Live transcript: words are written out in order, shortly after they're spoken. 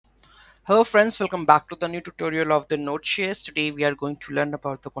Hello friends, welcome back to the new tutorial of the Node.js. Today we are going to learn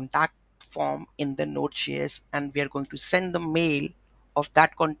about the contact form in the Node.js and we are going to send the mail of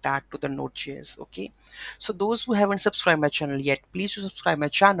that contact to the Node.js. Okay, so those who haven't subscribed my channel yet, please do subscribe my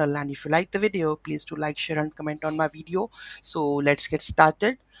channel, and if you like the video, please do like, share and comment on my video. So let's get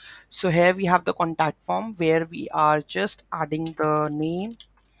started. So here we have the contact form where we are just adding the name,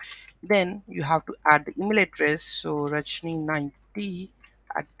 then you have to add the email address. So Rajni90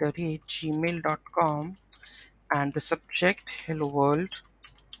 at the rate gmail.com, and the subject hello world,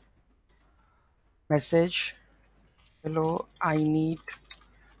 message hello, I need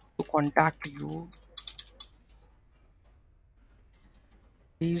to contact you,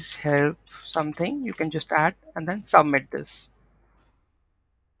 please help, something you can just add and then submit this.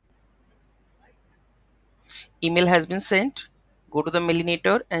 Email has been sent. Go to the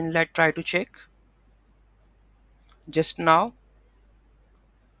mailinator and let's try to check just now.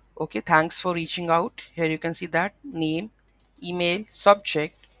 Okay, thanks for reaching out. Here you can see that name, email,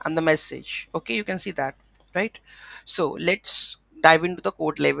 subject, and the message. Okay, you can see that, right? So let's dive into the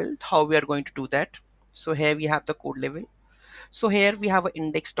code level, how we are going to do that. So here we have the code level. So here we have an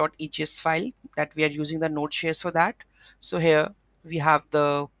index.ejs file that we are using the Node.js for that. So here we have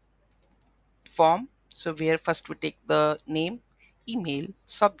the form. So where first we take the name, email,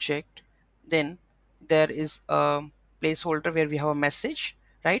 subject, then there is a placeholder where we have a message,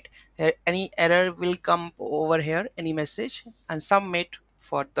 right? Any error will come over here, any message, and submit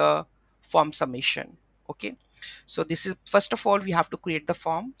for the form submission. Okay, so this is, first of all we have to create the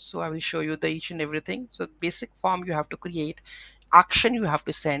form. So I will show you the each and everything. So basic form you have to create, action you have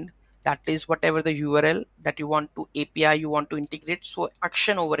to send, that is whatever the URL that you want to, API you want to integrate. So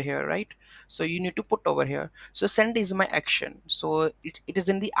action over here, right? So you need to put over here. So send is my action. So it is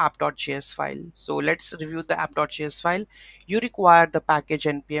in the app.js file. So let's review the app.js file. You require the package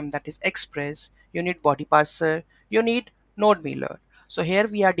npm, that is express. You need body parser. You need node mailer. So here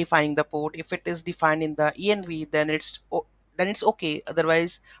we are defining the port. If it is defined in the env, then it's okay.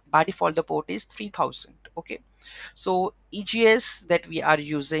 Otherwise, by default the port is 3000. Okay. So EGS that we are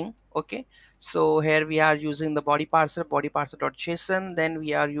using, okay, so here we are using the body parser.json, then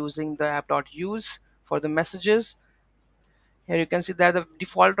we are using the app.use for the messages. Here you can see that the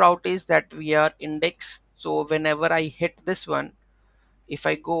default route is that we are index. So whenever I hit this one, if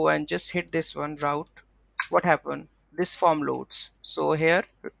I go and just hit this one route, what happened, this form loads. So here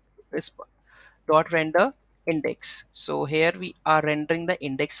is dot render index. So here we are rendering the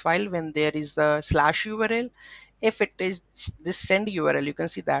index file when there is the slash URL. If it is this send URL, you can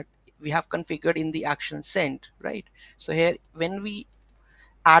see that we have configured in the action send, right? So here when we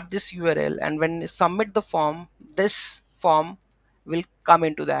add this URL and when we submit the form, this form will come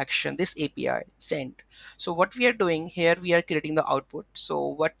into the action, this API send. So what we are doing here, we are creating the output. So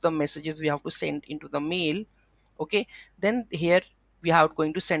what the messages we have to send into the mail. Okay, then here we are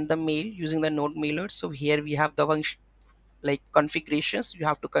going to send the mail using the node mailer. So here we have the function like configurations you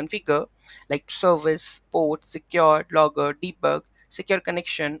have to configure, like service, port, secure, logger, debug, secure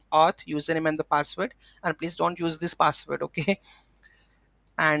connection, auth, username and the password. And please don't use this password, okay?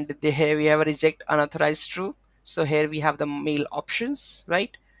 And here we have a reject unauthorized true. So here we have the mail options,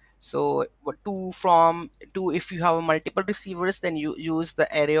 right? So to from to, if you have multiple receivers, then you use the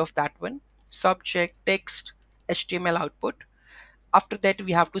array of that one, subject, text, HTML output. After that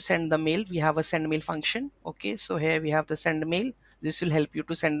we have to send the mail. We have a send mail function. Okay, so here we have the send mail. This will help you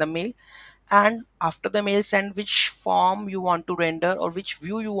to send the mail. And after the mail send, which form you want to render or which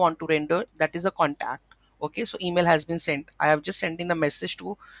view you want to render, that is a contact. Okay, so email has been sent. I have just sent in the message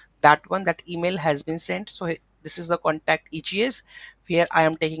to that one, that email has been sent. So this is the contact EGS where I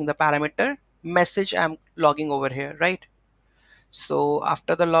am taking the parameter message. I am logging over here, right? So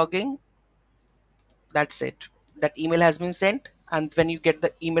after the logging, that's it, that email has been sent. And when you get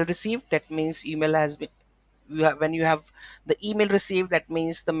the email received, that means email has been, when you have the email received, that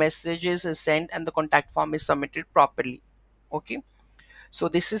means the messages is sent and the contact form is submitted properly. Okay, so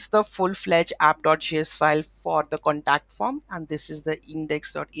this is the full-fledged app.js file for the contact form, and this is the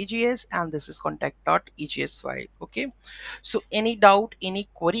index.egs, and this is contact.egs file. Okay, so any doubt, any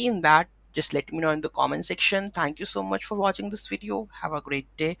query in that, just let me know in the comment section. Thank you so much for watching this video. Have a great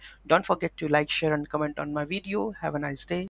day. Don't forget to like, share and comment on my video. Have a nice day.